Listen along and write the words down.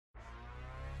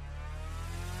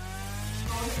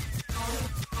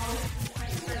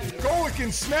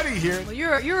and Smetty here. Well,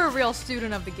 you're a real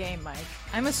student of the game, Mike.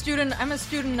 I'm a student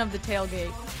of the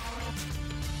tailgate.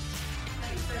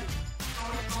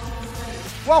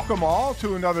 Welcome all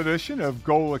to another edition of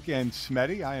Golic and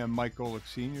Smetty. I am Mike Golic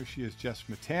Sr. She is Jess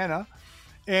Matana.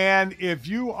 And if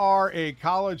you are a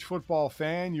college football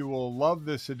fan, you will love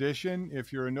this edition.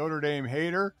 If you're a Notre Dame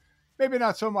hater, maybe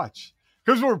not so much.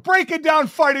 Because we're breaking down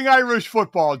Fighting Irish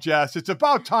football, Jess. It's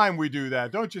about time we do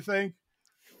that, don't you think?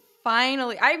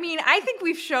 Finally. I mean, I think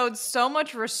we've showed so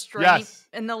much restraint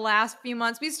in the last few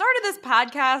months. We started this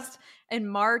podcast in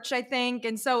March, I think.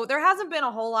 And so there hasn't been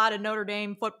a whole lot of Notre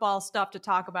Dame football stuff to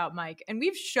talk about, Mike. And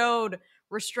we've showed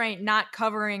restraint not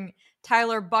covering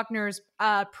Tyler Buckner's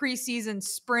preseason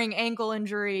spring ankle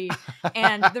injury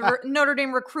and the Notre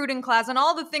Dame recruiting class and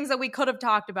all the things that we could have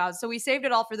talked about. So we saved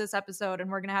it all for this episode, and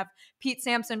we're going to have Pete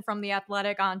Sampson from The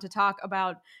Athletic on to talk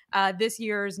about this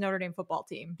year's Notre Dame football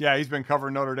team. Yeah, he's been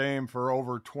covering Notre Dame for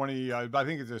over 20, I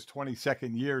think it's his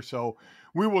 22nd year. So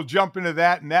we will jump into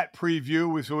that and that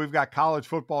preview. So we've got college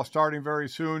football starting very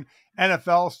soon.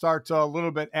 NFL starts a little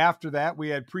bit after that. We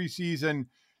had preseason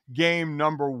game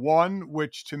number 1,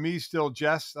 which to me still,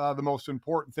 Jess, the most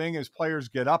important thing is players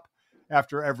get up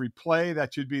after every play.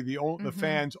 That should be the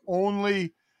fans'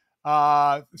 only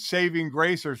saving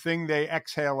grace or thing they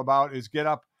exhale about is get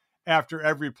up after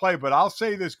every play. But I'll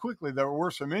say this quickly, there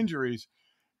were some injuries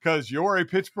because you're a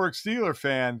Pittsburgh Steelers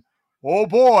fan. Oh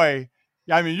boy.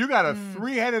 I mean, you got a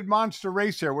three-headed monster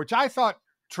race here, which I thought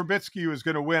Trubisky was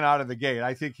going to win out of the gate.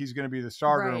 I think he's going to be the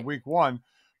starter in week 1.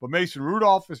 But Mason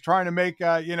Rudolph is trying to make,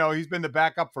 he's been the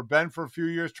backup for Ben for a few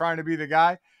years, trying to be the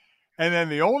guy. And then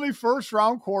the only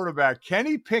first-round quarterback,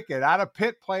 Kenny Pickett, out of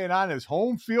Pitt, playing on his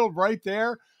home field right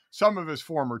there. Some of his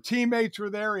former teammates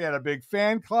were there. He had a big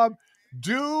fan club.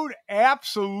 Dude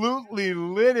absolutely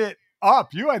lit it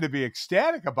up. You had to be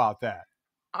ecstatic about that.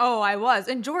 Oh, I was.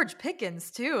 And George Pickens,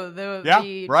 too,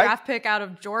 the draft pick out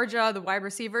of Georgia, the wide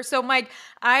receiver. So, Mike,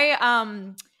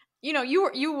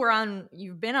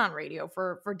 you've been on radio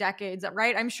for decades,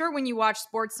 right? I'm sure when you watch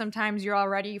sports, sometimes you're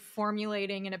already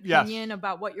formulating an opinion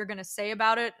about what you're going to say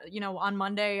about it, on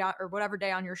Monday or whatever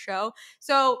day on your show.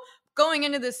 So going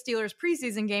into this Steelers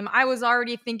preseason game, I was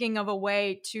already thinking of a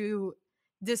way to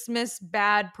dismiss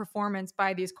bad performance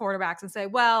by these quarterbacks and say,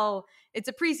 well, it's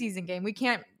a preseason game. We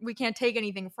can't take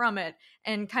anything from it,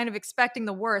 and kind of expecting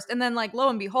the worst. And then, like, lo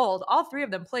and behold, all three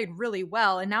of them played really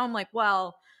well. And now I'm like,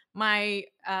 well, my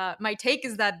take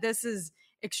is that this is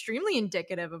extremely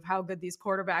indicative of how good these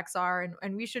quarterbacks are,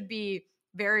 and we should be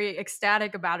very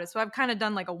ecstatic about it. So I've kind of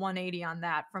done like a 180 on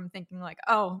that, from thinking like,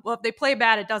 oh, well, if they play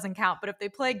bad, it doesn't count. But if they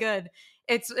play good,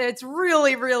 it's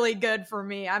really, really good for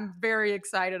me. I'm very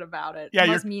excited about it. Yeah, it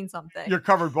must mean something. You're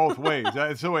covered both ways.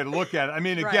 That's the way to look at it. I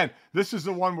mean, again, This is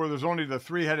the one where there's only the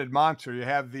three-headed monster. You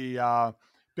have the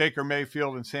Baker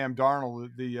Mayfield and Sam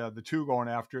Darnold, the two going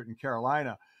after it in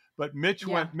Carolina. But Mitch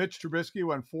Trubisky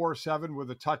went 4-7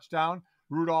 with a touchdown.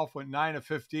 Rudolph went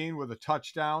 9-15 with a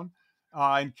touchdown.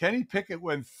 And Kenny Pickett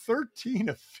went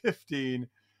 13-15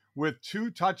 with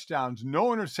 2 touchdowns,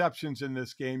 no interceptions in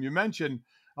this game. You mentioned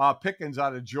Pickens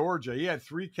out of Georgia. He had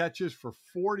 3 catches for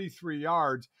 43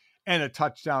 yards and a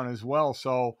touchdown as well.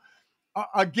 So,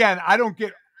 again, I don't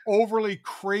get overly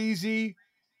crazy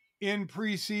in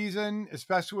preseason,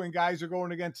 especially when guys are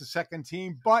going against the second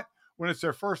team. But when it's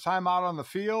their first time out on the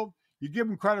field, you give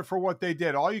them credit for what they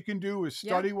did. All you can do is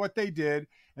study what they did,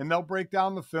 and they'll break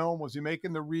down the film. Was he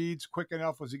making the reads quick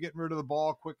enough? Was he getting rid of the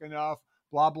ball quick enough?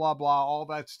 Blah, blah, blah, all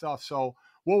that stuff. So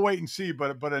we'll wait and see.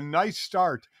 But a nice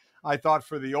start, I thought,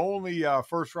 for the only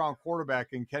first-round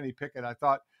quarterback in Kenny Pickett. I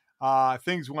thought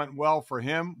things went well for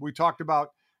him. We talked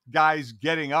about guys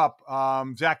getting up.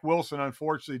 Zach Wilson,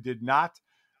 unfortunately, did not.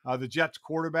 The Jets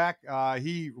quarterback,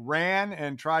 he ran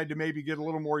and tried to maybe get a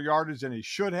little more yardage than he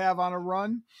should have on a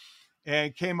run,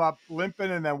 and came up limping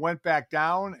and then went back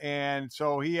down. And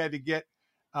so he had to get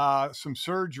some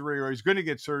surgery, or he's going to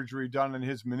get surgery done in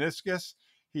his meniscus.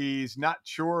 He's not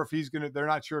sure if they're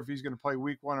not sure if he's going to play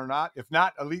week 1 or not. If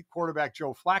not, elite quarterback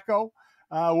Joe Flacco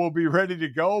will be ready to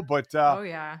go. But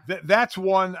that's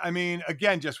one. I mean,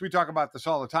 again, we talk about this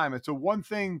all the time. It's a one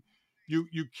thing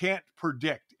you can't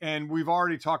predict. And we've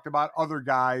already talked about other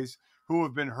guys who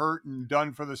have been hurt and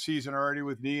done for the season already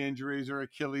with knee injuries or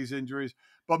Achilles injuries.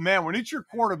 But, man, when it's your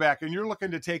quarterback and you're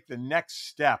looking to take the next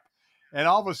step, and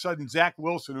all of a sudden Zach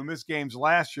Wilson, who missed games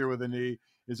last year with a knee,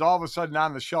 is all of a sudden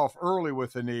on the shelf early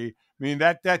with a knee. I mean,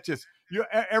 that just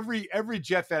every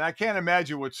Jet fan, I can't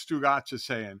imagine what Stugotz is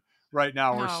saying right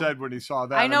now or said when he saw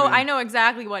that. I know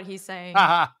exactly what he's saying.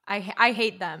 I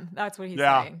hate them. That's what he's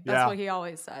saying. That's what he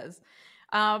always says.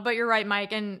 But you're right,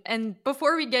 Mike. And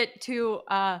before we get to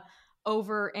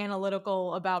over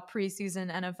analytical about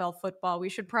preseason NFL football, we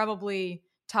should probably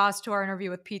toss to our interview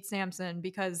with Pete Sampson,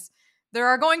 because there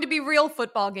are going to be real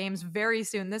football games very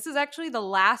soon. This is actually the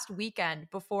last weekend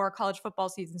before college football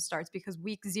season starts, because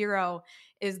week 0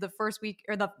 is the first week,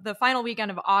 or the final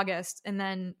weekend of August. And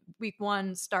then week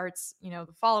 1 starts, the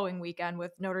following weekend,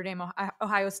 with Notre Dame,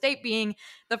 Ohio State being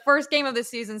the first game of the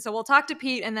season. So we'll talk to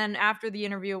Pete, and then after the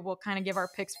interview, we'll kind of give our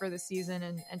picks for the season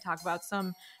and talk about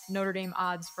some Notre Dame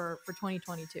odds for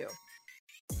 2022.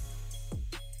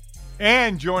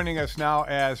 And joining us now,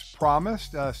 as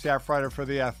promised, staff writer for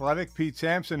The Athletic, Pete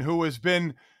Sampson, who has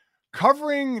been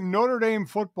covering Notre Dame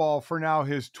football for now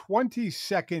his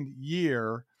 22nd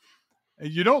year.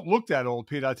 You don't look that old,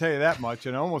 Pete, I'll tell you that much.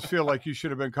 And I almost feel like you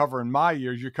should have been covering my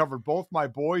years. You covered both my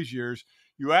boys' years.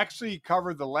 You actually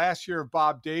covered the last year of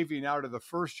Bob Davie now to the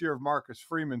first year of Marcus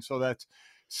Freeman. So that's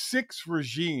 6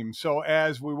 regimes. So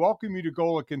as we welcome you to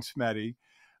Golick and Smetty,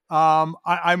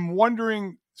 I'm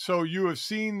wondering, so you have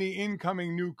seen the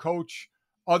incoming new coach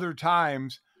other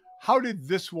times. How did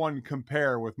this one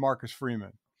compare with Marcus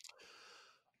Freeman?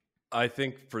 I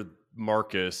think for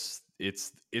Marcus,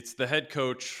 it's the head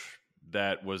coach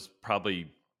that was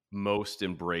probably most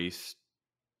embraced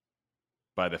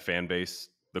by the fan base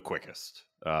the quickest.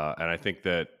 And I think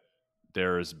that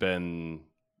there has been,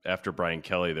 after Brian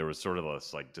Kelly, there was sort of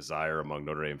this like desire among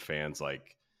Notre Dame fans,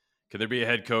 like, can there be a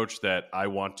head coach that I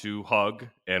want to hug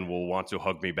and will want to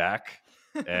hug me back?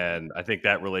 And I think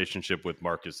that relationship with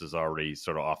Marcus is already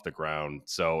sort of off the ground.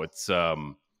 So it's,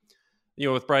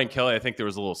 with Brian Kelly, I think there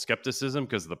was a little skepticism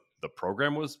because the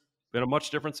program was in a much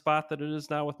different spot than it is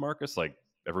now with Marcus. Like,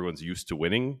 everyone's used to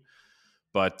winning.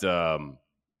 But, the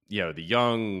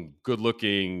young,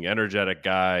 good-looking, energetic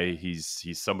guy, he's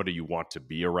somebody you want to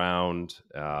be around.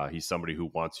 He's somebody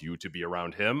who wants you to be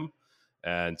around him.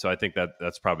 And so I think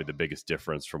that's probably the biggest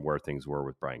difference from where things were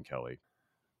with Brian Kelly.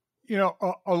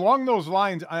 Along those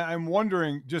lines, I'm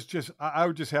wondering, I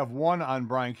would just have one on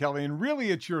Brian Kelly. And really,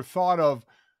 it's your thought of,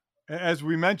 as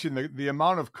we mentioned, the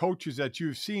amount of coaches that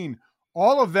you've seen,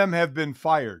 all of them have been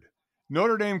fired.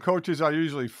 Notre Dame coaches are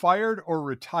usually fired or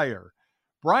retire.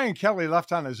 Brian Kelly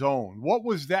left on his own. What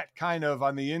was that kind of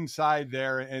on the inside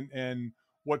there, and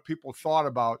what people thought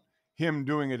about him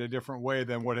doing it a different way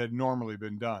than what had normally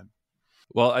been done?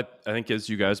 Well, I think, as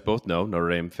you guys both know, Notre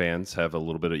Dame fans have a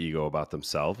little bit of ego about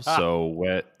themselves. So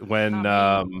when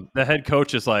the head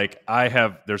coach is like,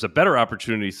 there's a better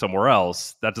opportunity somewhere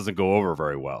else, that doesn't go over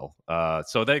very well.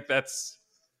 So that's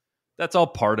all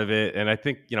part of it. And I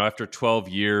think, after 12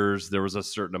 years, there was a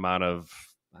certain amount of,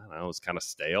 I don't know, it's kind of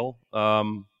stale.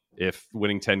 If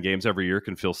winning 10 games every year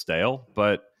can feel stale,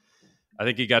 but I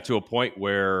think he got to a point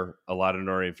where a lot of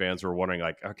Notre Dame fans were wondering,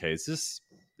 like, okay, is this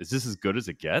as good as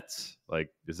it gets? Like,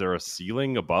 is there a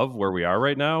ceiling above where we are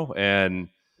right now? And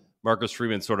Marcus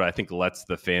Freeman sort of, I think, lets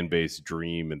the fan base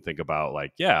dream and think about,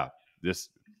 like,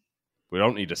 we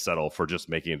don't need to settle for just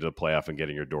making it to the playoff and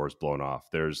getting your doors blown off.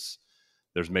 There's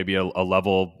maybe a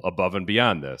level above and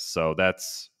beyond this. So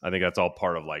I think that's all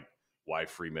part of, like, why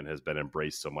Freeman has been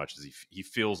embraced so much, is he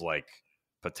feels like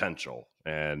potential.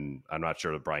 And I'm not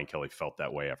sure that Brian Kelly felt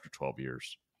that way after 12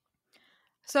 years.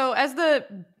 So as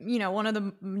one of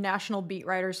the national beat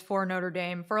writers for Notre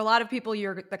Dame, for a lot of people,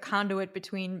 you're the conduit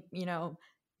between,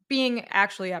 being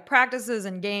actually at practices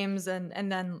and games and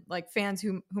then like fans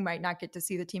who might not get to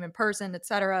see the team in person, et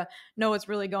cetera, know what's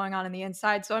really going on in the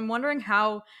inside. So I'm wondering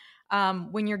how,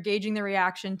 when you're gauging the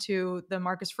reaction to the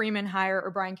Marcus Freeman hire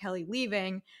or Brian Kelly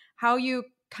leaving, how you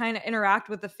kind of interact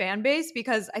with the fan base,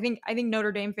 because I think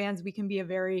Notre Dame fans, we can be a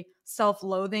very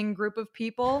self-loathing group of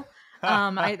people.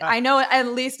 I know, at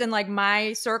least in like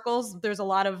my circles, there's a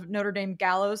lot of Notre Dame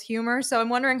gallows humor. So I'm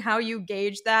wondering how you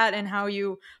gauge that and how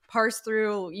you parse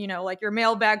through, like your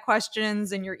mailbag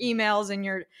questions and your emails and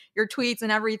your tweets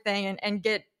and everything, and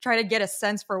try to get a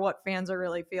sense for what fans are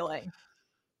really feeling.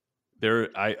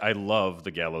 I love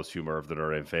the gallows humor of the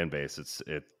Notre Dame fan base.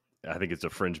 I think it's a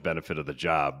fringe benefit of the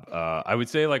job. I would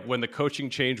say, like, when the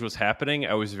coaching change was happening,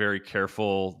 I was very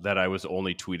careful that I was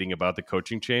only tweeting about the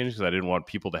coaching change, because I didn't want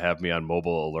people to have me on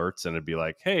mobile alerts and it'd be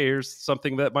like, hey, here's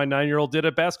something that my 9-year-old did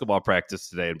at basketball practice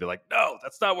today, and be like, no,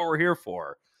 that's not what we're here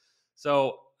for.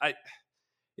 So I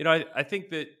think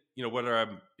that,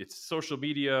 whether it's social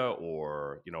media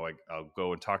or, I'll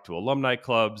go and talk to alumni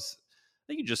clubs, I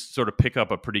think you just sort of pick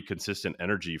up a pretty consistent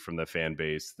energy from the fan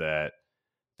base that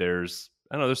there's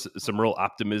some real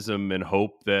optimism and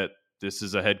hope that this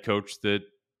is a head coach that,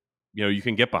 you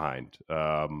can get behind.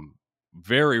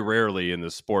 Very rarely in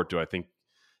the sport do I think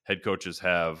head coaches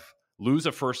lose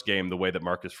a first game the way that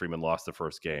Marcus Freeman lost the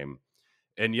first game.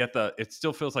 And yet it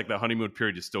still feels like the honeymoon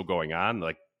period is still going on.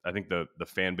 Like, I think the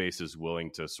fan base is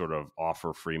willing to sort of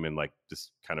offer Freeman like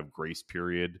this kind of grace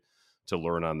period to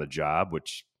learn on the job,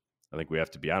 which I think we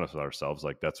have to be honest with ourselves.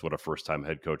 Like that's what a first-time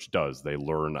head coach does. They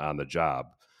learn on the job.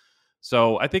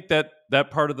 So I think that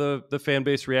part of the fan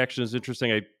base reaction is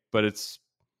interesting.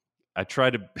 I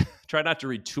try not to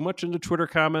read too much into Twitter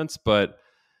comments, but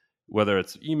whether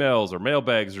it's emails or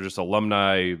mailbags or just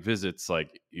alumni visits,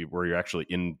 like where you're actually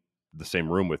in the same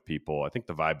room with people, I think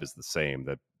the vibe is the same,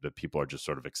 that people are just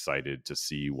sort of excited to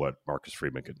see what Marcus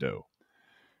Freeman could do.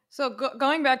 So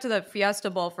going back to the Fiesta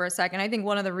Bowl for a second, I think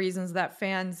one of the reasons that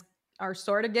fans are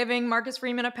sort of giving Marcus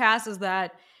Freeman a pass is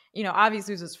that,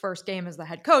 obviously it was his first game as the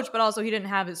head coach, but also he didn't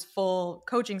have his full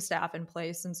coaching staff in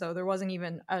place. And so there wasn't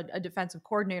even a defensive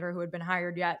coordinator who had been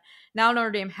hired yet. Now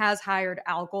Notre Dame has hired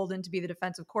Al Golden to be the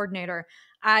defensive coordinator.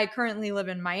 I currently live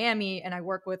in Miami, and I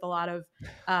work with a lot of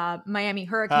Miami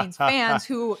Hurricanes fans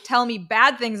who tell me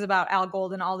bad things about Al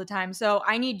Golden all the time. So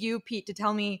I need you, Pete, to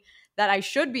tell me that I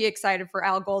should be excited for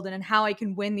Al Golden and how I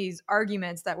can win these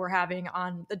arguments that we're having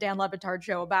on the Dan Le Batard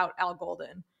show about Al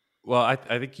Golden. Well, I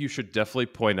think you should definitely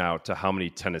point out to how many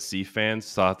Tennessee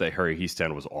fans thought that Harry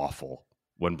Hiestand was awful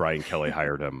when Brian Kelly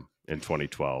hired him in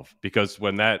 2012. Because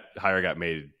when that hire got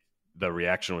made, the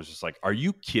reaction was just like, are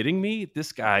you kidding me?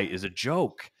 This guy is a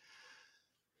joke.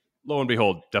 Lo and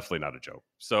behold, definitely not a joke.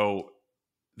 So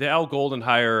the Al Golden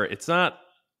hire, it's not,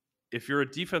 if you're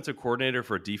a defensive coordinator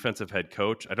for a defensive head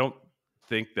coach, I don't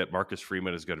think that Marcus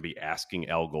Freeman is going to be asking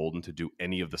Al Golden to do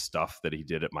any of the stuff that he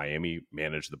did at Miami,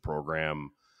 manage the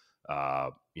program,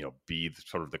 be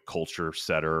sort of the culture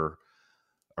setter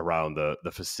around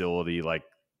the facility. Like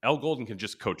Al Golden can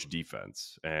just coach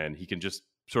defense, and he can just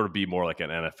sort of be more like an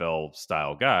NFL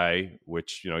style guy,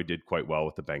 which, he did quite well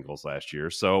with the Bengals last year.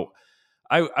 So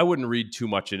I wouldn't read too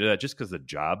much into that just because the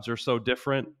jobs are so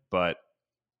different. But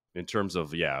in terms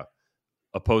of,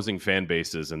 opposing fan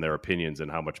bases and their opinions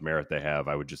and how much merit they have,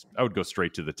 I would go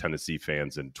straight to the Tennessee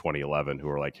fans in 2011 who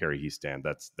are like, Harry Hiestand,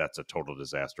 that's a total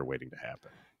disaster waiting to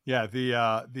happen. Yeah,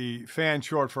 the fan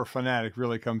short for fanatic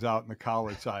really comes out in the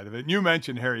college side of it. And you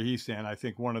mentioned Harry Hiestand, I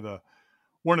think one of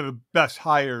the best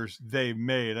hires they've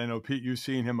made. I know, Pete, you've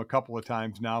seen him a couple of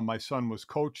times now. My son was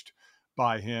coached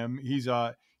by him. He's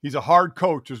a hard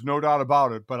coach, there's no doubt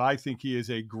about it, but I think he is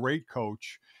a great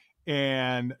coach.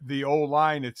 And the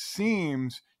O-line, it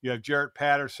seems, you have Jarrett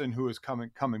Patterson, who is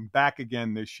coming back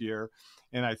again this year,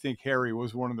 and I think Harry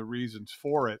was one of the reasons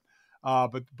for it.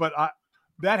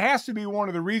 That has to be one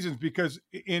of the reasons, because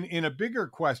in a bigger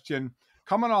question,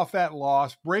 coming off that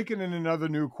loss, breaking in another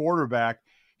new quarterback,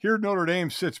 here Notre Dame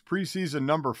sits preseason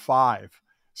number 5.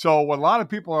 So a lot of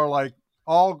people are like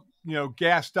all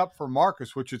gassed up for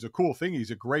Marcus, which is a cool thing. He's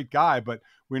a great guy, but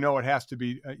we know it has to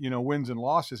be, wins and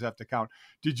losses have to count.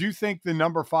 Did you think the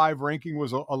number 5 ranking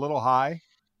was a little high?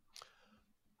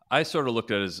 I sort of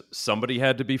looked at it as somebody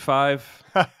had to be 5.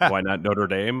 Why not Notre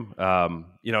Dame?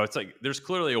 It's like there's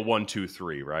clearly a 1, 2,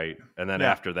 3, right? And then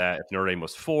after that, if Notre Dame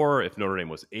was 4, if Notre Dame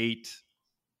was 8,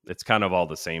 it's kind of all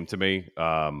the same to me.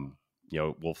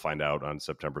 We'll find out on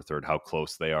September 3rd how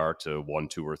close they are to 1,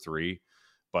 2, or 3.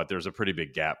 But there's a pretty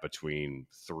big gap between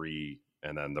 3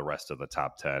 and then the rest of the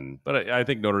top 10. But I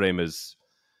think Notre Dame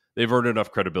they've earned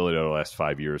enough credibility over the last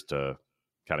 5 years to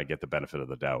kind of get the benefit of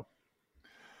the doubt.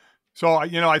 So,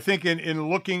 I think in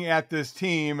looking at this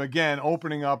team, again,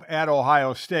 opening up at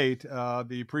Ohio State,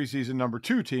 the preseason number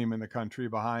 2 team in the country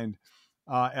behind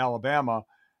Alabama,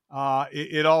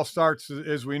 it all starts,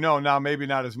 as we know, now maybe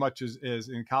not as much as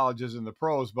in colleges and the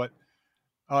pros, but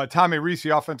Tommy Rees,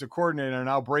 the offensive coordinator,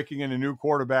 now breaking in a new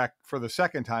quarterback for the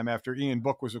second time after Ian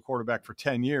Book was a quarterback for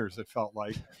 10 years, it felt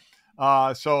like.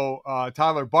 So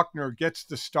Tyler Buchner gets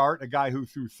the start, a guy who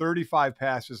threw 35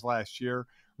 passes last year,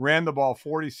 ran the ball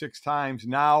 46 times,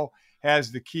 now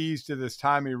has the keys to this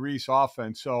Tommy Rees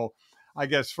offense. So I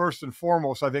guess first and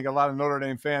foremost, I think a lot of Notre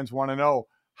Dame fans want to know,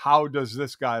 how does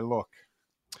this guy look?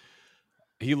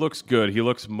 He looks good. He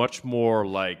looks much more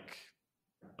like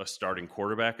a starting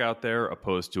quarterback out there,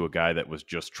 opposed to a guy that was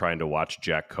just trying to watch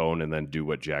Jack Cohn and then do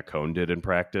what Jack Cohn did in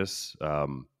practice.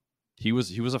 He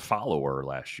was a follower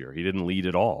last year. He didn't lead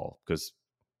at all because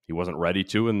he wasn't ready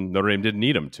to, and Notre Dame didn't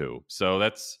need him to. So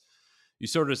you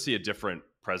sort of see a different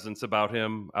presence about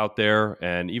him out there.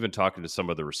 And even talking to some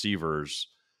of the receivers,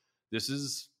 this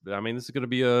is going to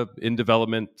be a in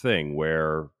development thing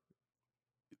where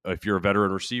if you're a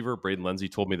veteran receiver, Braden Lenzy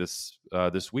told me this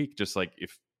week, just like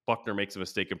if Buchner makes a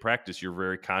mistake in practice, you're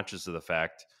very conscious of the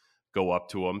fact, go up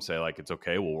to him, say like, it's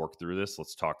okay, we'll work through this,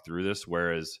 let's talk through this.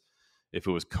 Whereas if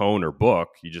it was Cohn or Book,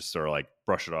 you just sort of like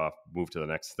brush it off, move to the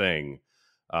next thing.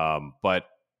 But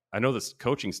I know this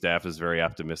coaching staff is very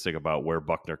optimistic about where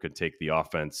Buchner could take the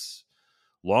offense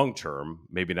long term,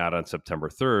 maybe not on September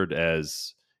 3rd,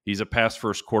 as he's a pass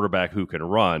first quarterback who can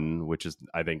run, which is,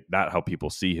 I think, not how people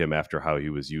see him after how he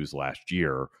was used last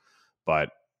year. But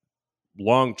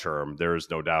long term, there is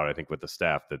no doubt, I think, with the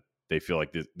staff that they feel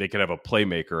like they could have a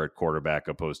playmaker at quarterback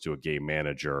opposed to a game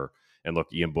manager. And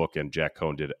look, Ian Book and Jack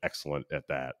Cohn did excellent at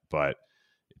that. But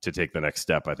to take the next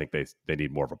step, I think they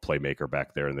need more of a playmaker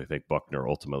back there, and they think Buckner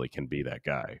ultimately can be that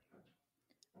guy.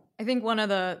 I think one of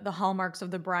the hallmarks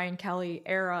of the Brian Kelly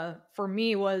era for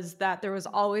me was that there was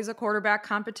always a quarterback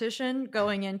competition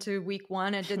going into week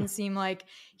one. It didn't seem like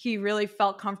he really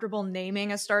felt comfortable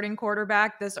naming a starting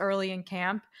quarterback this early in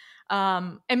camp.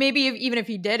 And maybe even if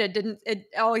he did, it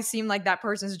always seemed like that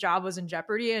person's job was in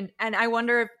jeopardy. And I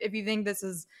wonder if you think this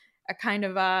is a kind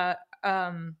of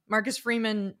Marcus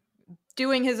Freeman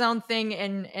doing his own thing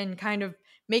and kind of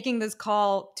making this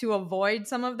call to avoid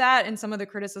some of that and some of the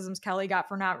criticisms Kelly got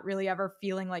for not really ever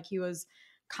feeling like he was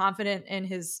confident in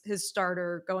his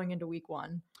starter going into week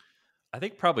one. I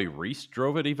think probably Reese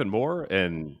drove it even more,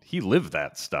 and he lived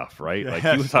that stuff, right? Yes,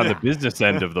 like he was on the business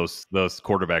end of those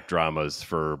quarterback dramas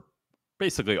for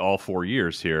basically all 4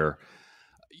 years here.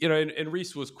 And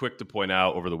Reese was quick to point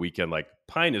out over the weekend, like,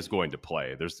 Pine is going to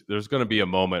play. There's going to be a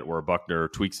moment where Buckner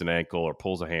tweaks an ankle or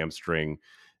pulls a hamstring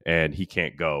and he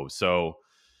can't go. So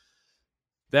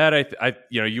that I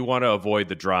you want to avoid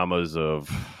the dramas of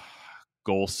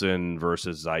Golson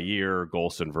versus Zaire,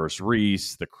 Golson versus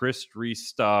Reese, the Chris Reese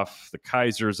stuff, the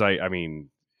Kaisers. I mean,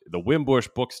 the Wimbush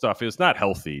book stuff is not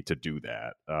healthy to do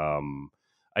that.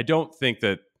 I don't think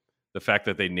that the fact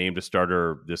that they named a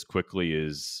starter this quickly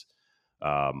is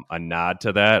a nod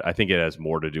to that. I think it has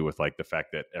more to do with like the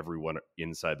fact that everyone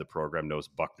inside the program knows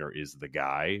Buckner is the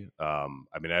guy. I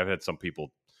mean, I've had some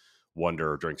people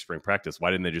wonder during spring practice, why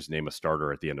didn't they just name a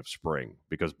starter at the end of spring?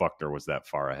 Because Buckner was that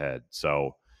far ahead.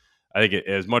 So I think it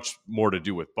has much more to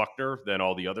do with Buckner than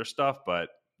all the other stuff, but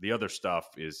the other stuff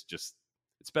is just,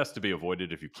 it's best to be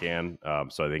avoided if you can.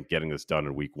 So I think getting this done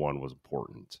in week one was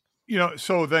important.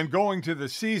 So then going to the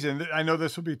season, I know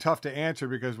this will be tough to answer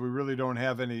because we really don't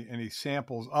have any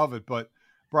samples of it, but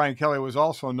Brian Kelly was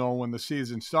also known when the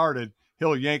season started,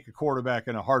 he'll yank a quarterback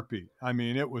in a heartbeat. I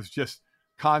mean, it was just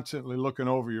constantly looking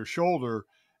over your shoulder.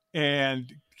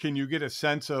 And can you get a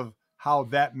sense of how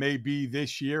that may be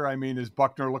this year? I mean, is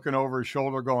Buckner looking over his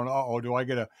shoulder going, do I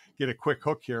get a quick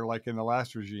hook here like in the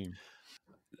last regime?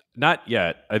 Not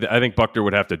yet. I think Buckner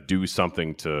would have to do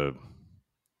something to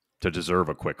deserve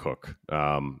a quick hook.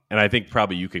 And I think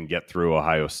probably you can get through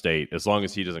Ohio State as long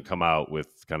as he doesn't come out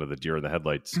with kind of the deer in the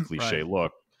headlights cliche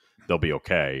look, they'll be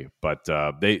okay. But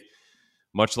they,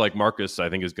 much like Marcus, I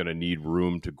think is going to need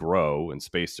room to grow and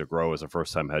space to grow as a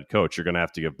first-time head coach. You're going to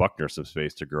have to give Buckner some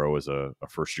space to grow as a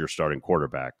first-year starting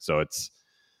quarterback. So it's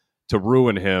to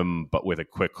ruin him, but with a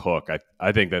quick hook.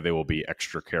 I think that they will be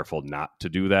extra careful not to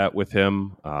do that with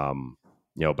him.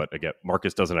 But again,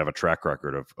 Marcus doesn't have a track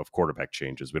record of quarterback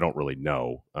changes. We don't really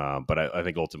know. But I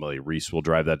think ultimately Reese will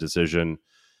drive that decision,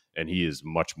 and he is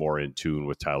much more in tune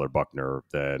with Tyler Buckner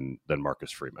than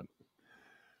Marcus Freeman.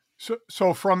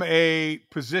 So from a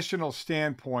positional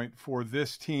standpoint for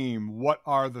this team, what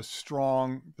are the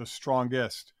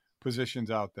strongest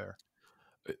positions out there?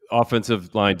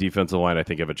 Offensive line, defensive line, I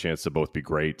think have a chance to both be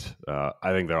great.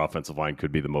 I think their offensive line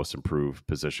could be the most improved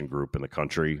position group in the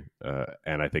country.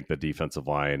 And I think the defensive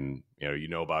line,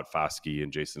 about Foskey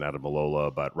and Jason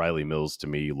Adamalola, but Riley Mills to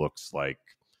me looks like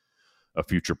a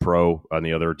future pro on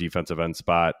the other defensive end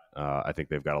spot. I think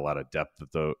they've got a lot of depth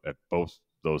at both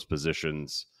those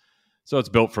positions. So it's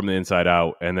built from the inside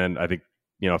out. And then I think,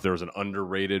 if there was an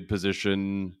underrated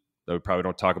position that we probably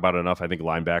don't talk about enough, I think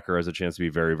linebacker has a chance to be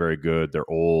very, very good. They're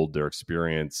old, they're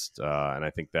experienced. And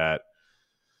I think that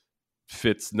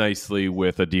fits nicely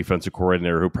with a defensive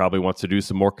coordinator who probably wants to do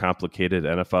some more complicated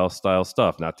NFL style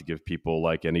stuff, not to give people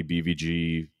like any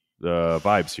BVG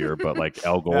vibes here, but like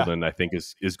Al Golden, I think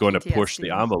is going to push the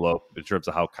envelope in terms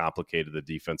of how complicated the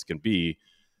defense can be,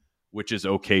 which is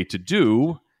okay to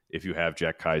do if you have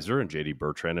Jack Kaiser and J.D.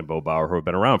 Bertrand and Bo Bauer who have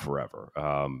been around forever.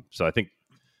 So I think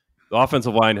the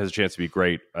offensive line has a chance to be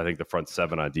great. I think the front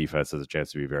seven on defense has a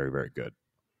chance to be very, very good.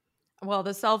 Well,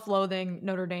 the self-loathing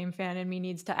Notre Dame fan in me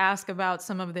needs to ask about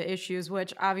some of the issues,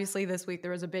 which obviously this week there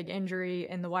was a big injury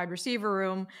in the wide receiver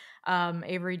room.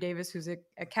 Avery Davis, who's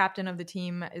a captain of the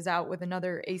team, is out with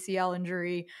another ACL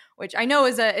injury, which I know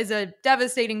is a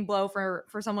devastating blow for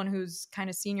someone who's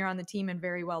kind of senior on the team and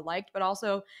very well liked, but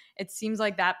also it seems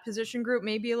like that position group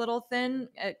may be a little thin.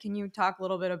 Can you talk a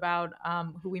little bit about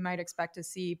who we might expect to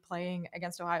see playing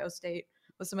against Ohio State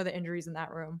with some of the injuries in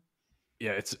that room?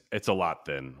 Yeah, it's a lot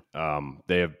thin.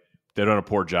 They have they've done a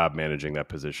poor job managing that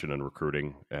position and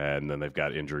recruiting, and then they've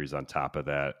got injuries on top of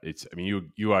that.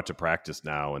 You out to practice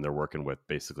now, and they're working with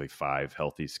basically 5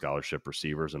 healthy scholarship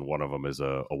receivers, and one of them is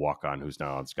a walk-on who's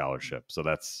now on scholarship. So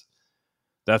that's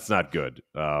not good.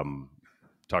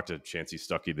 Talked to Chancey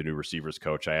Stuckey, the new receivers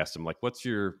coach. I asked him, like, what's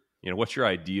your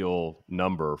ideal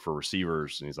number for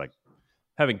receivers? And he's like,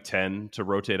 having 10 to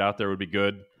rotate out there would be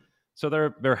good. So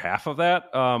they're half of that.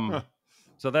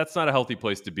 So that's not a healthy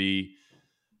place to be.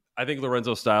 I think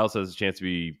Lorenzo Styles has a chance to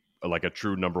be like a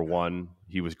true number one.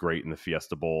 He was great in the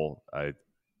Fiesta Bowl.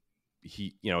 Is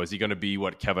he going to be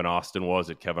what Kevin Austin was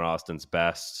at Kevin Austin's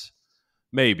best?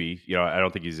 Maybe. I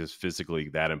don't think he's just physically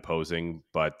that imposing,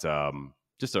 but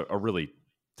just a really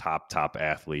top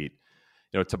athlete.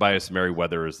 Tobias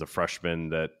Merriweather is the freshman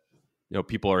that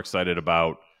people are excited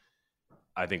about.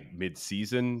 I think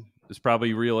mid-season is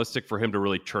probably realistic for him to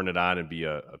really turn it on and be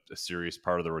a serious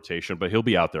part of the rotation, but he'll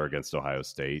be out there against Ohio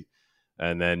State.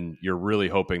 And then you're really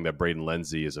hoping that Braden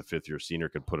Lenzy, as a fifth-year senior,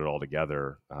 can put it all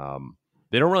together.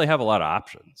 They don't really have a lot of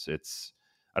options.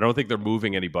 I don't think they're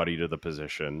moving anybody to the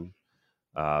position.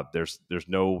 There's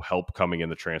no help coming in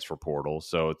the transfer portal.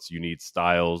 So you need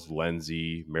Styles,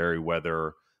 Lenzy,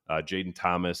 Merriweather. Jaden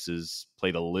Thomas has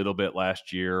played a little bit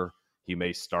last year. He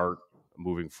may start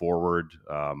moving forward.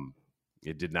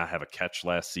 It did not have a catch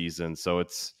last season. So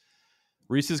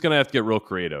Reese is going to have to get real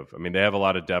creative. I mean, they have a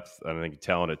lot of depth, and I think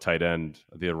talent at tight end.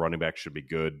 The running back should be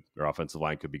good. Their offensive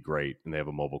line could be great, and they have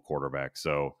a mobile quarterback.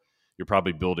 So you're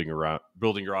probably building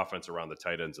your offense around the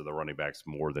tight ends and the running backs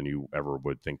more than you ever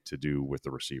would think to do with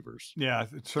the receivers. Yeah,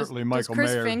 it's certainly Michael Mayer.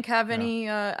 Does Mayer. Chris Fink have any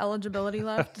eligibility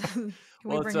left?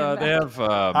 Well, they have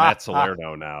Matt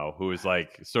Salerno now, who is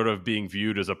like sort of being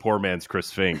viewed as a poor man's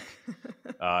Chris Fink.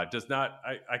 I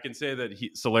can say that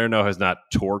Salerno has not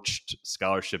torched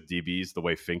scholarship DBs the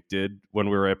way Fink did when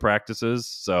we were at practices.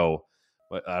 So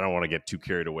I don't want to get too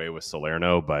carried away with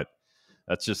Salerno, but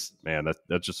that's just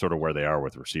sort of where they are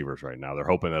with receivers right now. They're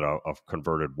hoping that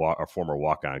a former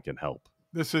walk-on can help.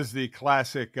 This is the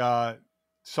classic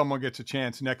someone gets a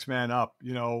chance, next man up,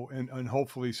 and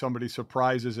hopefully somebody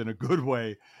surprises in a good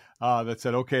way that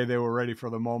said, okay, they were ready for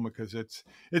the moment, because it's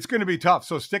going to be tough.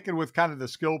 So sticking with kind of the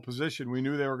skill position, we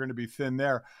knew they were going to be thin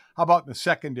there. How about in the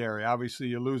secondary? Obviously,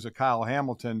 you lose a Kyle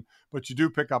Hamilton, but you do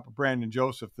pick up a Brandon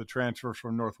Joseph, the transfer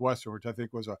from Northwestern, which I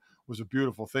think was a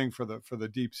beautiful thing for the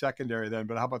deep secondary then.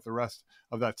 But how about the rest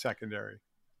of that secondary?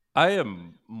 I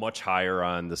am much higher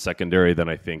on the secondary than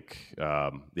I think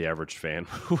the average fan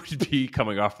would be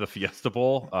coming off the Fiesta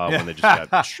Bowl when they just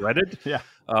got shredded. Yeah.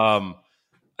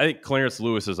 I think Clarence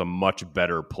Lewis is a much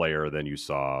better player than you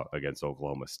saw against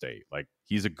Oklahoma State. Like,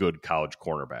 he's a good college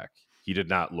cornerback. He did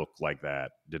not look like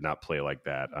that, did not play like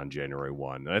that on January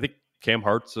 1. And I think Cam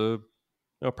Hart's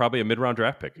probably a mid-round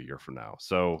draft pick a year from now.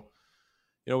 So,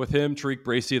 with him, Tariq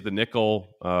Bracy at the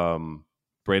nickel,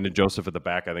 Brandon Joseph at the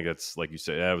back, I think that's, like you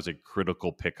said, that was a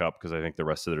critical pickup, because I think the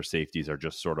rest of their safeties are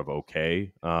just sort of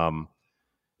okay.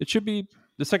 It should be,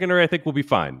 the secondary I think will be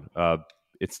fine.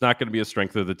 It's not going to be a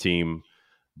strength of the team,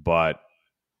 but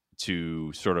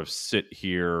to sort of sit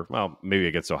here, well, maybe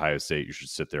against Ohio State, you should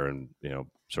sit there and,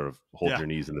 sort of hold your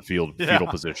knees in the fetal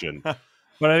position.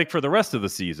 But I think for the rest of the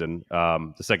season,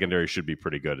 the secondary should be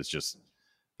pretty good. It's just,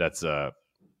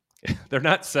 they're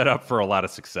not set up for a lot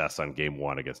of success on game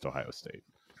 1 against Ohio State.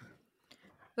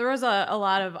 There was a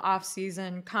lot of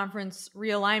off-season conference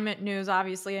realignment news,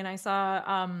 obviously, and I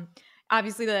saw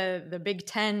obviously the Big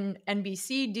Ten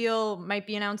NBC deal might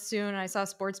be announced soon. I saw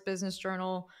Sports Business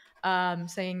Journal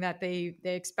saying that they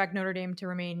expect Notre Dame to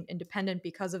remain independent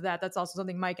because of that. That's also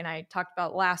something Mike and I talked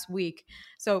about last week.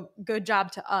 So good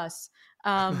job to us.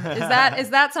 Is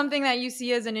that something that you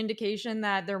see as an indication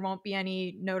that there won't be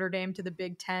any Notre Dame to the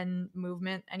Big Ten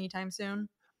movement anytime soon?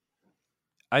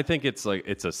 I think it's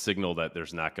a signal that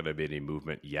there's not going to be any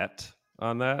movement yet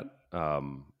on that.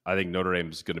 I think Notre Dame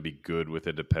is going to be good with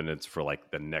independence for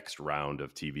like the next round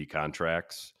of TV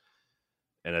contracts.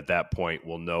 And at that point,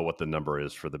 we'll know what the number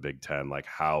is for the Big Ten. Like,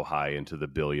 how high into the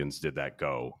billions did that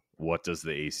go? What does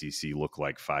the ACC look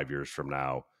like 5 years from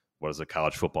now? What does the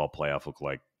college football playoff look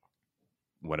like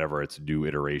whenever its new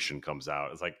iteration comes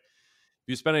out? It's like, if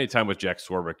you spend any time with Jack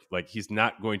Swarbrick, like, he's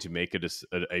not going to make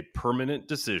a permanent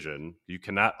decision. You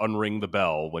cannot unring the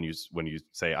bell when you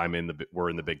say we're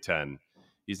in the Big Ten.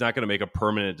 He's not going to make a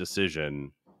permanent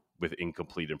decision with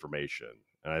incomplete information.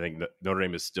 And I think that Notre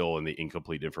Dame is still in the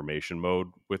incomplete information mode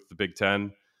with the Big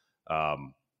Ten.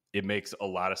 It makes a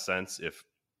lot of sense if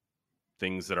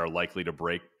things that are likely to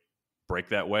break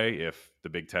that way. If the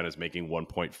Big Ten is making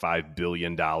 $1.5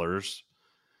 billion,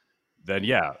 then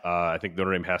I think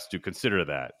Notre Dame has to consider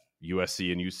that.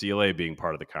 USC and UCLA being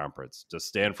part of the conference. Does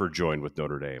Stanford join with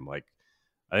Notre Dame? Like,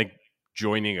 I think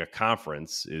joining a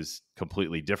conference is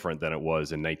completely different than it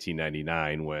was in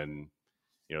 1999 when,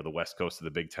 the West Coast of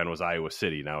the Big Ten was Iowa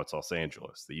City. Now it's Los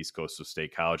Angeles. The East Coast was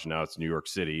State College. Now it's New York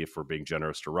City, if we're being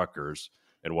generous to Rutgers,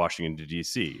 and Washington,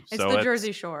 D.C. It's the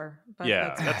Jersey Shore. But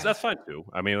yeah, that's fine too.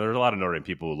 I mean, there's a lot of Notre Dame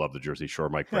people who love the Jersey Shore,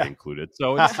 Mike Gray included.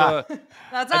 So it's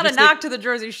that's not a knock to the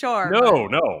Jersey Shore.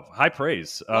 No, high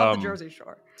praise. Love the Jersey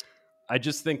Shore. I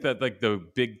just think that like the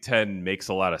Big Ten makes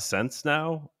a lot of sense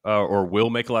now, or will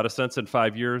make a lot of sense in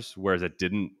 5 years, whereas it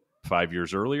didn't 5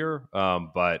 years earlier.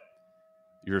 But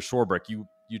you're a Swarbrick, you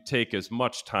take as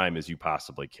much time as you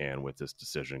possibly can with this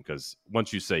decision, because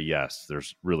once you say yes,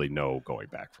 there's really no going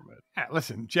back from it. Yeah,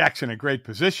 listen, Jack's in a great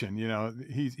position.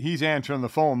 He's answering the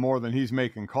phone more than he's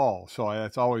making calls, so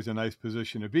that's always a nice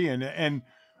position to be in. And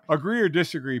agree or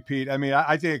disagree, Pete, I mean,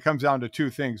 I think it comes down to two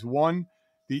things. One,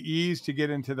 the ease to get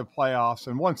into the playoffs,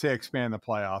 and once they expand the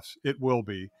playoffs, it will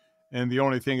be. And the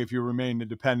only thing, if you remain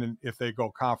independent, if they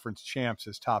go conference champs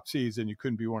as top seeds, then you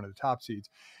couldn't be one of the top seeds.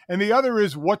 And the other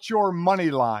is, what's your money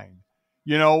line?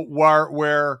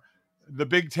 Where the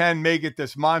Big Ten may get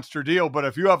this monster deal, but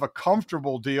if you have a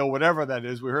comfortable deal, whatever that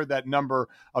is, we heard that number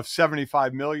of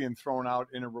 $75 million thrown out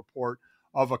in a report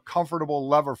of a comfortable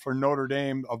lever for Notre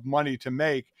Dame of money to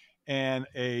make and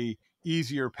a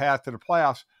easier path to the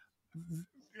playoffs.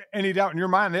 Any doubt in your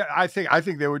mind? I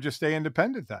think they would just stay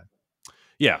independent then.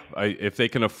 Yeah, if they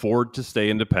can afford to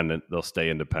stay independent, they'll stay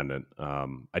independent.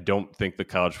 I don't think the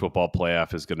college football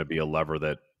playoff is going to be a lever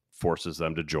that forces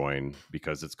them to join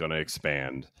because it's going to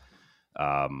expand.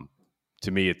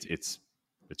 To me, it's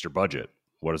your budget.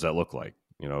 What does that look like?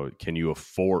 Can you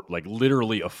afford,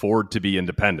 literally afford to be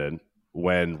independent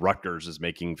when Rutgers is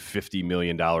making $50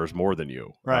 million more than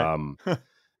you? Right.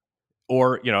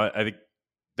 I think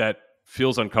that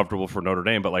feels uncomfortable for Notre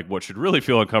Dame, but what should really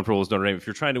feel uncomfortable is Notre Dame. If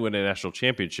you're trying to win a national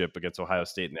championship against Ohio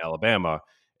State and Alabama,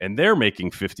 and they're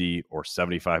making $50 or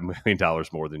 $75 million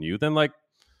more than you, then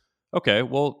okay,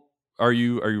 well, are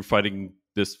you fighting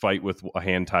this fight with a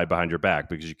hand tied behind your back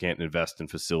because you can't invest in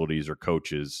facilities or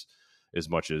coaches as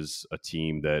much as a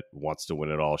team that wants to win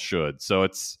it all should? So I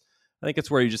think it's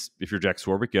where if you're Jack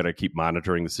Swarbrick, you got to keep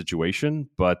monitoring the situation.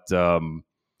 But the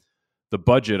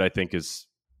budget, I think,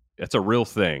 it's a real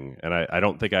thing, and I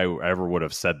don't think I ever would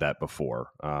have said that before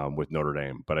with Notre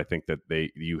Dame. But I think that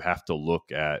you have to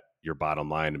look at your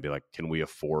bottom line and be like, can we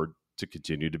afford to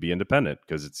continue to be independent?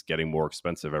 Because it's getting more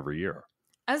expensive every year.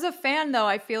 As a fan, though,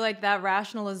 I feel like that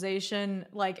rationalization,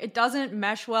 it doesn't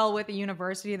mesh well with a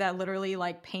university that literally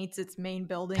paints its main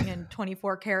building in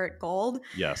 24 karat gold.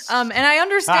 Yes. And I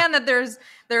understand that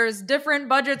there's different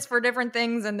budgets for different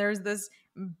things, and there's this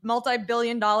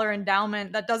multi-billion-dollar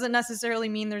endowment. That doesn't necessarily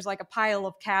mean there's a pile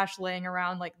of cash laying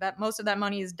around, that most of that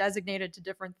money is designated to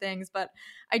different things. But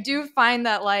I do find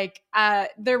that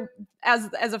there, as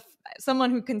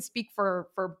someone who can speak for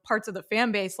parts of the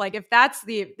fan base, if that's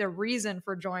the reason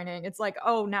for joining, it's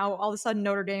oh, now all of a sudden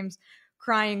Notre Dame's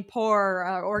crying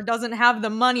poor or doesn't have the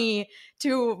money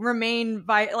to remain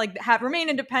remain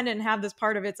independent and have this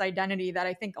part of its identity that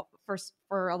I think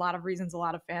for a lot of reasons a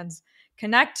lot of fans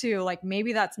connect to.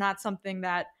 Maybe that's not something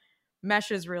that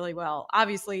meshes really well.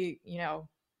 Obviously,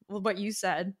 what you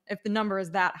said, if the number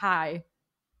is that high,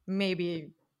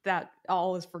 maybe that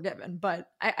all is forgiven. But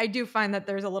I do find that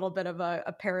there's a little bit of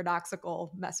a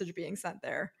paradoxical message being sent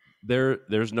there.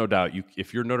 There's no doubt.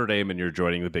 If you're Notre Dame and you're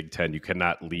joining the Big Ten, you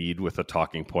cannot lead with a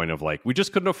talking point of we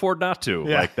just couldn't afford not to.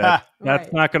 Yeah. That's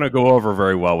Right. not going to go over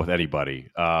very well with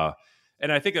anybody.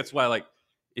 And I think that's why,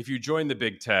 if you join the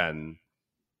Big Ten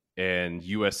and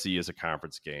USC is a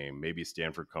conference game, maybe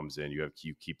Stanford comes in, you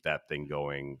keep that thing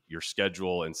going. Your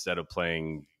schedule, instead of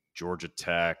playing Georgia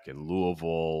Tech and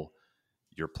Louisville,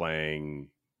 you're playing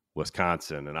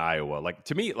Wisconsin and Iowa.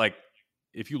 To me,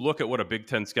 if you look at what a Big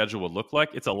Ten schedule would look like,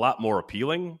 it's a lot more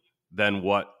appealing than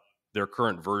what their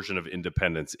current version of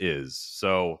independence is.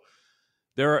 So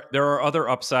there are other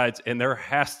upsides, and there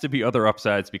has to be other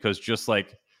upsides, because just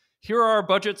here are our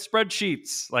budget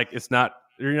spreadsheets.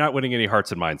 You're not winning any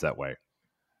hearts and minds that way.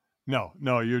 No,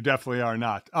 you definitely are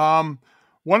not.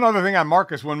 One other thing on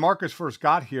Marcus, when Marcus first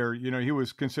got here, he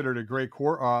was considered a great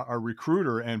a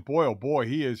recruiter, and boy, oh boy,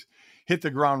 he has hit the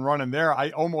ground running there. I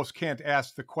almost can't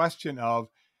ask the question of,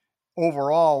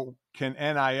 overall, can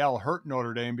NIL hurt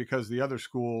Notre Dame? Because the other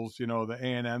schools, the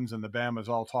A&Ms and the Bamas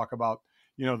all talk about,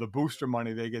 the booster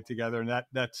money they get together, and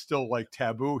that's still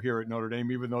taboo here at Notre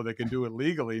Dame, even though they can do it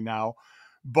legally now.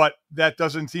 But that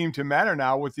doesn't seem to matter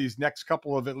now with these next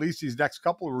couple of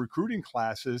recruiting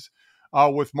classes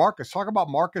with Marcus. Talk about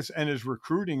Marcus and his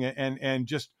recruiting and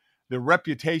just the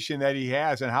reputation that he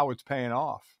has and how it's paying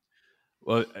off.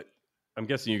 Well, I'm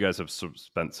guessing you guys have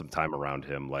spent some time around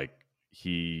him. Like,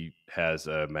 he has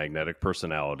a magnetic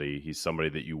personality. He's somebody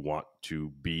that you want to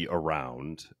be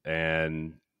around,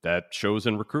 and that shows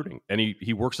in recruiting. And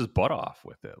he works his butt off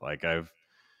with it. Like,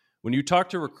 when you talk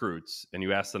to recruits and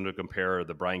you ask them to compare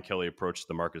the Brian Kelly approach to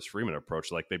the Marcus Freeman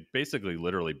approach, like, they basically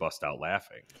literally bust out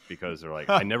laughing because they're like,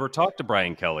 I never talked to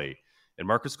Brian Kelly, and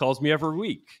Marcus calls me every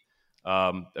week.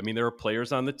 I mean, there are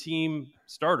players on the team,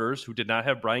 starters, who did not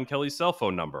have Brian Kelly's cell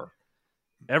phone number.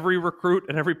 Every recruit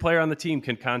and every player on the team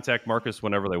can contact Marcus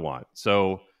whenever they want.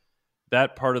 So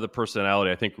that part of the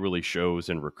personality, I think, really shows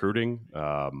in recruiting.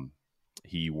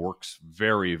 He works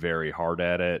very, very hard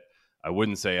at it. I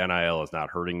wouldn't say NIL is not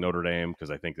hurting Notre Dame,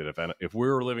 because I think that if we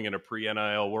were living in a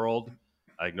pre-NIL world,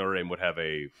 I think Notre Dame would have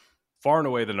a far and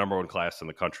away the number one class in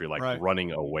the country,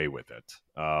 running away with it.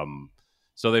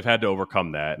 So they've had to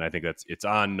overcome that, and I think it's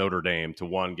on Notre Dame to,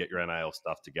 one, get your NIL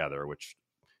stuff together, which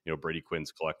Brady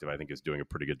Quinn's collective, I think, is doing a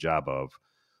pretty good job of,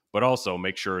 but also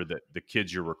make sure that the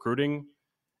kids you're recruiting,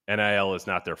 NIL is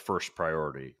not their first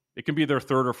priority. It can be their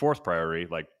third or fourth priority.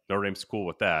 Like, Notre Dame's cool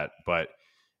with that, but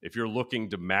if you're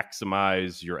looking to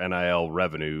maximize your NIL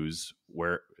revenues,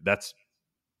 where that's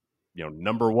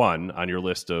number one on your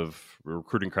list of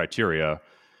recruiting criteria,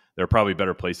 there are probably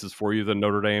better places for you than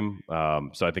Notre Dame.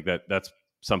 So I think that's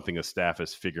something the staff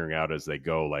is figuring out as they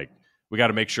go. Like, we got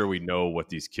to make sure we know what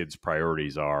these kids'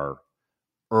 priorities are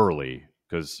early,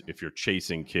 because if you're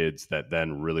chasing kids that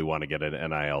then really want to get an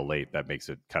NIL late, that makes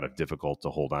it kind of difficult to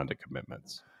hold on to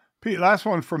commitments. Pete, last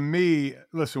one from me.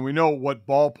 Listen, we know what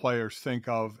ball players think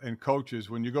of and coaches.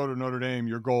 When you go to Notre Dame,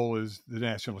 your goal is the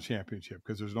national championship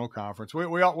because there's no conference.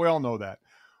 We all know that.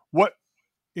 What,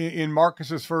 in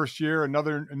Marcus's first year,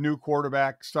 another new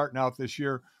quarterback starting out this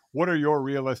year, what are your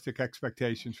realistic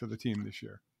expectations for the team this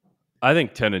year? I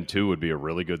think 10-2 would be a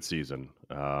really good season.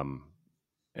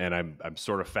 And I'm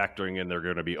sort of factoring in they're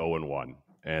going to be 0-1.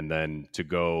 And then to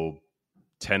go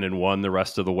 10-1 the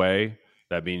rest of the way,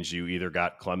 that means you either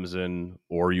got Clemson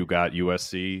or you got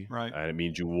USC. Right. And it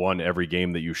means you won every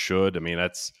game that you should. I mean,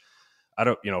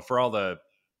 for all the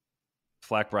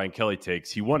flack Brian Kelly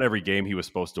takes, he won every game he was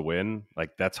supposed to win.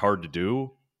 Like, that's hard to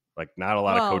do. Like, not a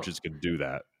lot of coaches could do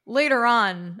that. Later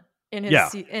on in his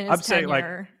tenure. Saying, like,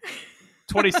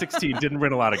 2016 didn't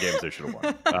win a lot of games they should have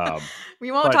won.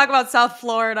 We won't talk about South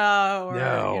Florida or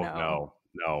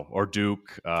no, or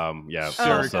Duke.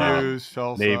 Syracuse,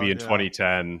 Tulsa, Navy in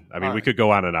 2010. I mean, we could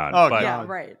go on and on. Oh, but yeah,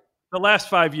 right. The last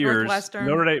 5 years,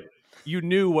 Notre Dame, you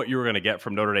knew what you were going to get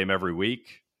from Notre Dame every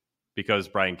week, because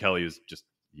Brian Kelly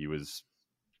he was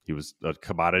a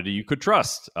commodity you could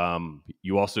trust.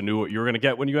 You also knew what you were going to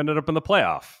get when you ended up in the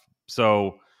playoff.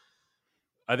 So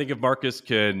I think if Marcus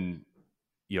can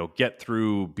get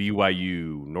through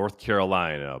BYU, North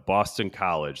Carolina, Boston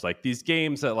College, like these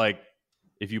games that, like,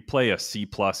 if you play a C+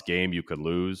 game, you could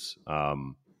lose.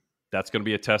 That's going to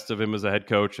be a test of him as a head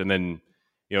coach. And then,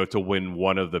 to win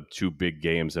one of the two big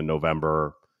games in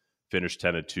November, finish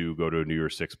 10-2, go to a New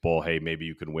Year's Six bowl. Hey, maybe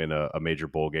you can win a major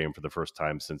bowl game for the first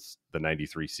time since the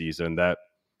 93 season. That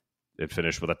it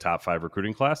finished with a top 5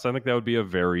 recruiting class. I think that would be a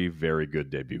very, very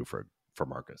good debut for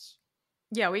Marcus.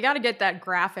 Yeah, we got to get that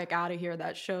graphic out of here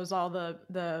that shows all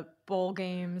the bowl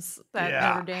games that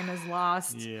Notre Dame has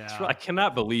lost. Yeah. I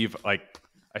cannot believe, like,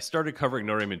 I started covering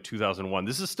Notre Dame in 2001.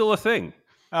 This is still a thing.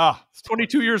 It's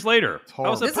 22 years later.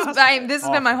 This has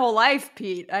been my whole life,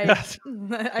 Pete. I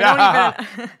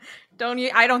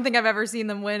don't think I've ever seen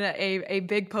them win a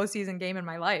big postseason game in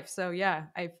my life. So yeah,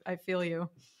 I feel you.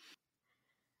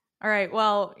 All right.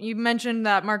 Well, you mentioned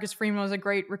that Marcus Freeman was a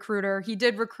great recruiter. He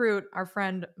did recruit our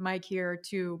friend Mike here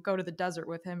to go to the desert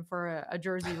with him for a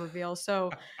jersey reveal. So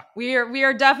we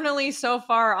are definitely so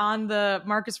far on the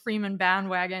Marcus Freeman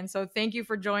bandwagon. So thank you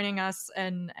for joining us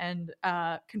and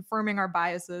confirming our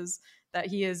biases that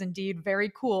he is indeed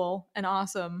very cool and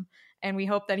awesome. And we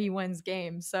hope that he wins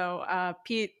games. So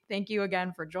Pete, thank you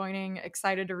again for joining.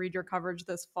 Excited to read your coverage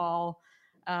this fall.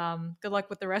 Good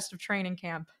luck with the rest of training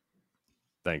camp.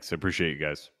 Thanks. I appreciate you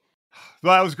guys.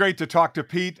 Well, that was great to talk to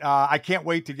Pete. I can't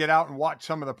wait to get out and watch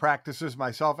some of the practices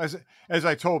myself. As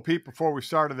I told Pete before we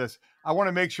started this, I want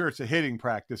to make sure it's a hitting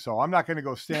practice. So I'm not going to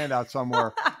go stand out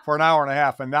somewhere for an hour and a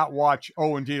half and not watch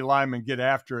O&D linemen get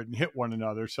after it and hit one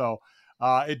another. So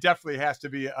it definitely has to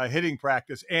be a hitting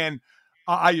practice. And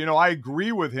I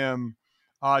agree with him.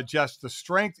 Just the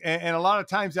strength. And a lot of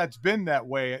times that's been that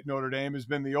way at Notre Dame, has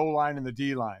been the O-line and the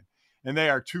D-line. And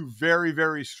they are two very,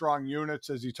 very strong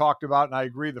units, as you talked about. And I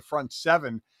agree, the front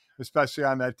seven, especially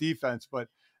on that defense. But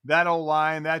that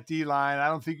O-line, that D-line, I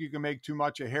don't think you can make too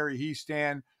much of Harry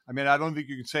Hiestand. I mean, I don't think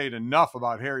you can say it enough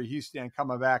about Harry Hiestand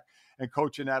coming back and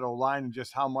coaching that O-line and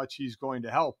just how much he's going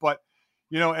to help. But,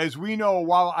 as we know,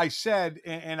 while I said,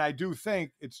 and I do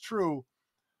think it's true,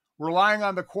 relying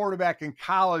on the quarterback in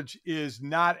college is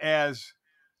not as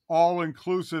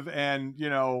all-inclusive and,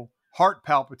 heart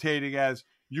palpitating as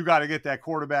you got to get that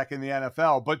quarterback in the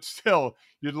NFL. But still,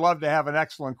 you'd love to have an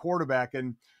excellent quarterback.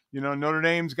 And, Notre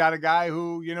Dame's got a guy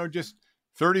who, just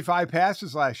 35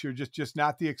 passes last year, just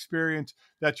not the experience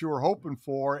that you were hoping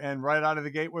for, and right out of the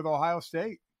gate with Ohio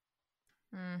State.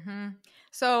 Mm-hmm.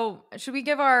 So should we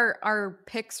give our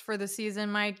picks for the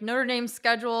season, Mike? Notre Dame's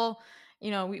schedule, we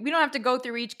don't have to go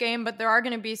through each game, but there are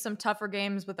going to be some tougher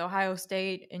games with Ohio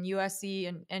State and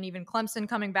USC and even Clemson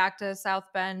coming back to South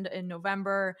Bend in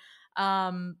November.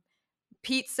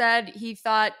 Pete said he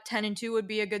thought 10-2 would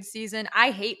be a good season.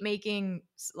 I hate making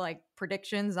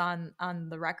predictions on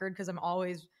the record because I'm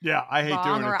always I hate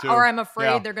wrong, doing it too. Or I'm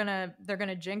afraid they're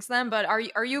gonna jinx them. But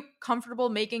are you comfortable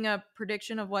making a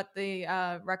prediction of what the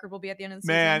record will be at the end of the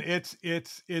season? Man,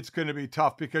 it's going to be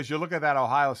tough because you look at that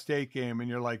Ohio State game and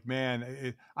you're like,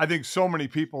 man, I think so many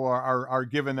people are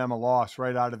giving them a loss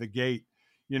right out of the gate.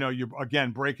 You're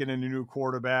again breaking in a new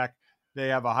quarterback. They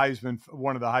have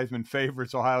one of the Heisman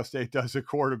favorites. Ohio State does a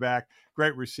quarterback,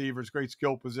 great receivers, great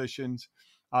skill positions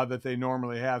that they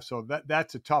normally have. So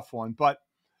that's a tough one. But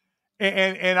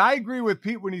and I agree with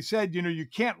Pete when he said, you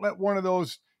can't let one of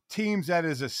those teams that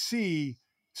is a C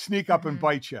sneak up and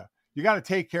bite you. You got to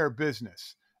take care of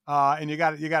business, and you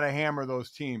got to hammer those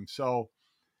teams. So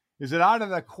is it out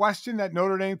of the question that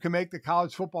Notre Dame can make the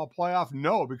college football playoff?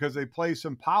 No, because they play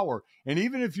some power. And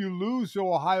even if you lose to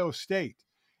Ohio State,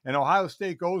 and Ohio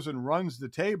State goes and runs the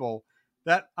table,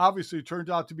 that obviously turns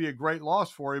out to be a great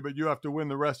loss for you, but you have to win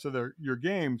the rest of your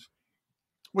games,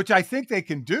 which I think they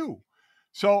can do.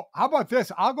 So how about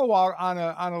this? I'll go out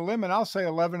on a limb and I'll say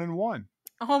 11-1.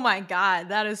 Oh my God,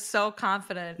 that is so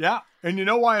confident. Yeah, and you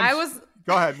know why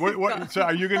Go ahead. So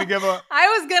are you going to give a? I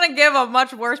was going to give a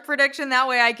much worse prediction. That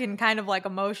way I can kind of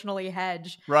emotionally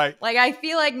hedge. Right. I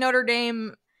feel like Notre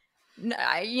Dame,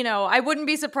 I wouldn't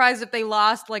be surprised if they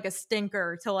lost a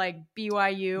stinker to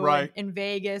BYU in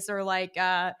Vegas or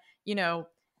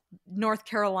North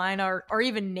Carolina or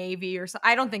even Navy or so.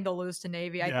 I don't think they'll lose to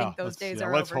Navy. I think those days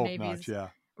are over. Navy's.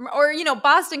 Or,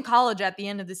 Boston College at the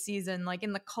end of the season,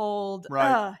 in the cold,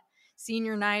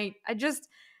 senior night.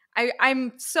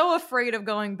 I'm so afraid of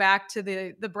going back to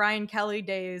the Brian Kelly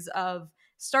days of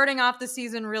starting off the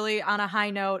season really on a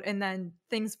high note and then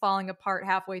things falling apart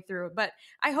halfway through. But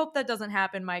I hope that doesn't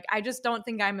happen, Mike. I just don't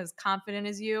think I'm as confident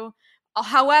as you.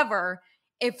 However,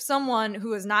 if someone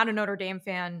who is not a Notre Dame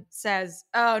fan says,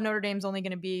 "Oh, Notre Dame's only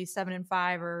going to be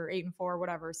 7-5 or 8-4,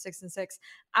 whatever, 6-6,"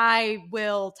 I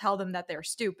will tell them that they're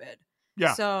stupid.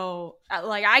 Yeah. So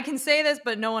I can say this,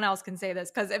 but no one else can say this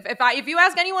because if you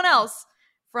ask anyone else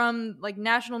from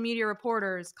national media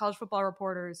reporters, college football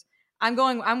reporters,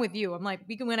 I'm with you. I'm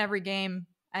we can win every game.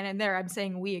 And in there, I'm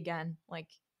saying we again.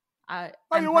 I'm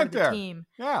part of the team.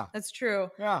 Yeah. That's true.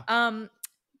 Yeah.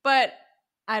 But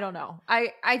I don't know.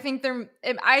 I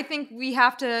think we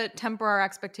have to temper our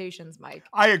expectations, Mike.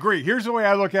 I agree. Here's the way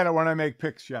I look at it when I make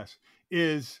picks, Jess,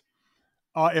 is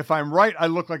if I'm right, I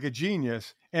look like a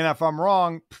genius. And if I'm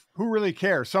wrong, who really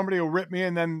cares? Somebody will rip me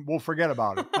and then we'll forget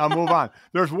about it. I'll move on.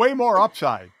 There's way more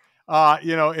upside.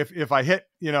 If I hit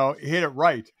it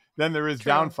right, then there is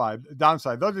downside.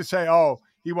 They'll just say, "Oh,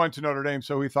 he went to Notre Dame,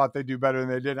 so he thought they'd do better than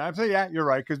they did." And I'd say, "Yeah, you're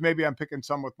right," because maybe I'm picking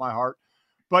some with my heart.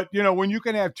 But when you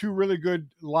can have two really good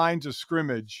lines of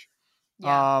scrimmage,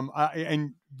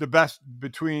 and the best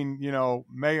between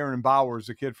Mayer and Bowers,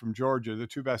 the kid from Georgia, the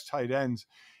two best tight ends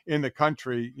in the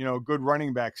country, good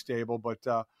running back stable, but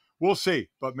we'll see.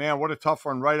 But man, what a tough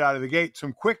one right out of the gate.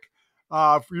 Some quick,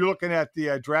 if you're looking at the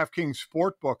DraftKings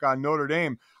Sportbook on Notre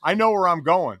Dame, I know where I'm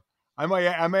going. I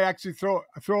may actually throw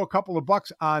a couple of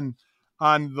bucks on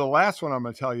the last one I'm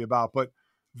going to tell you about, but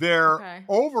their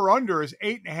over-under is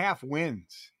 8.5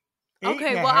 wins.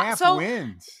 8.5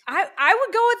 wins. I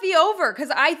would go with the over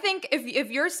because I think if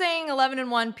you're saying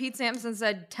 11-1, Pete Sampson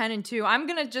said 10-2. I'm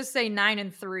gonna just say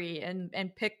 9-3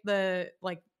 and pick the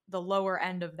lower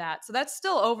end of that. So that's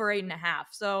still over 8.5.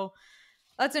 So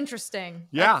that's interesting.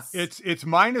 Yeah, it's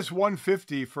minus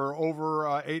 150 for over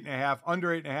 8.5. Under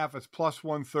 8.5 is plus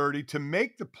 130 to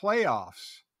make the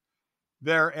playoffs.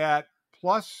 They're at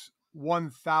plus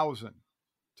 1,000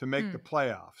 to make the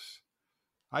playoffs.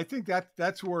 I think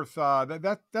that's worth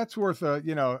that's worth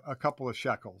a couple of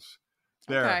shekels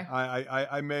there. Okay.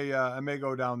 I may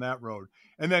go down that road.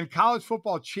 And then college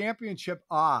football championship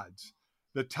odds.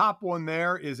 The top one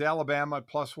there is Alabama at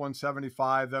plus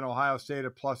 175, then Ohio State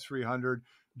at plus 300,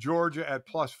 Georgia at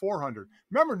plus 400.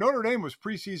 Remember, Notre Dame was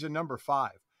preseason number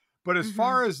 5. But as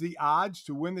far as the odds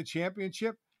to win the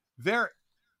championship, they're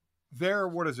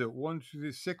what is it? 1,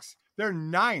 2, 6. They're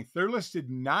 9th. They're listed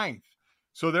 9th.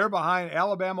 So they're behind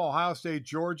Alabama, Ohio State,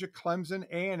 Georgia, Clemson,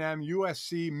 A&M,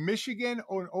 USC, Michigan,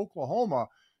 and Oklahoma.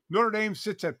 Notre Dame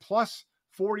sits at plus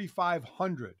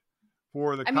 4,500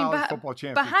 for the college football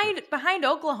championship. Behind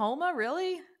Oklahoma,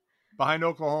 really? Behind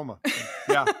Oklahoma.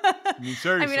 Yeah. I mean,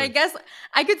 seriously. I guess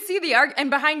I could see the argument. And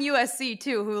behind USC,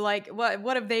 too, who, like,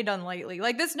 what have they done lately?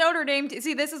 Like, this Notre Dame,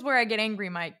 see, this is where I get angry,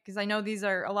 Mike, because I know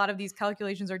a lot of these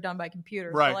calculations are done by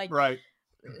computers. Right, so, like, right.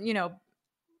 You know,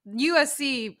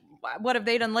 USC, what have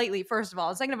they done lately, first of all?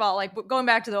 And second of all, like, going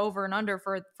back to the over and under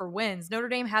for wins, Notre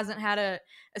Dame hasn't had a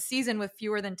season with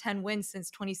fewer than 10 wins since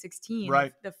 2016,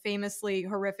 right. The famously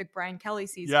horrific Brian Kelly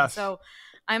season. Yes. So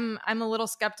I'm a little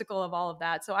skeptical of all of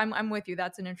that. So I'm with you.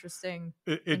 That's an interesting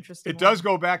It does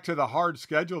go back to the hard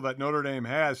schedule that Notre Dame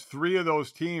has. 3 of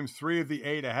those teams, 3 of the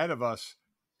 8 ahead of us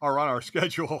are on our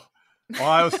schedule.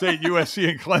 Ohio State, USC,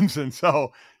 and Clemson.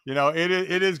 So,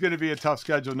 it is going to be a tough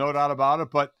schedule, no doubt about it.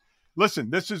 But listen,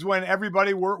 this is when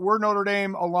everybody, we're Notre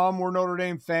Dame alum, we're Notre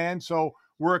Dame fans, so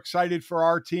we're excited for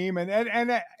our team.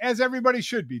 And as everybody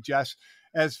should be, Jess,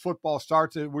 as football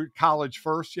starts, we're college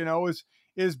first,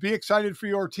 is be excited for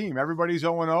your team. Everybody's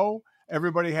 0-0.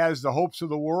 Everybody has the hopes of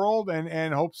the world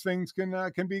and hopes things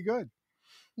can be good.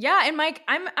 Yeah, and Mike,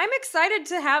 I'm excited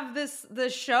to have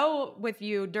this show with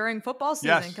you during football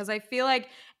season because I feel like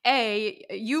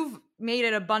you've made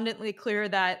it abundantly clear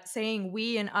that saying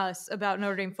we and us about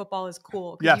Notre Dame football is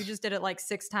cool because you just did it like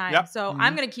 6 times. Yep. So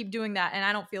I'm going to keep doing that, and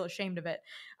I don't feel ashamed of it.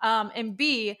 And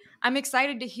B, I'm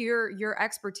excited to hear your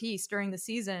expertise during the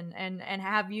season and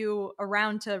have you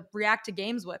around to react to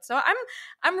games with. So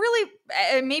I'm really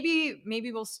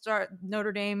maybe we'll start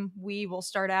Notre Dame. We will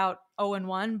start out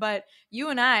 0-1, but you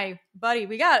and I, buddy,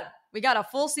 we got a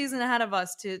full season ahead of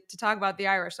us to talk about the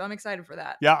Irish. So I'm excited for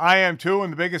that. Yeah, I am too.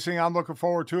 And the biggest thing I'm looking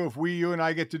forward to, if you and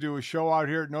I get to do a show out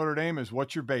here at Notre Dame, is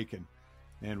what you're baking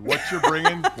and what you're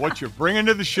bringing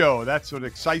to the show. That's what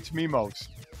excites me most.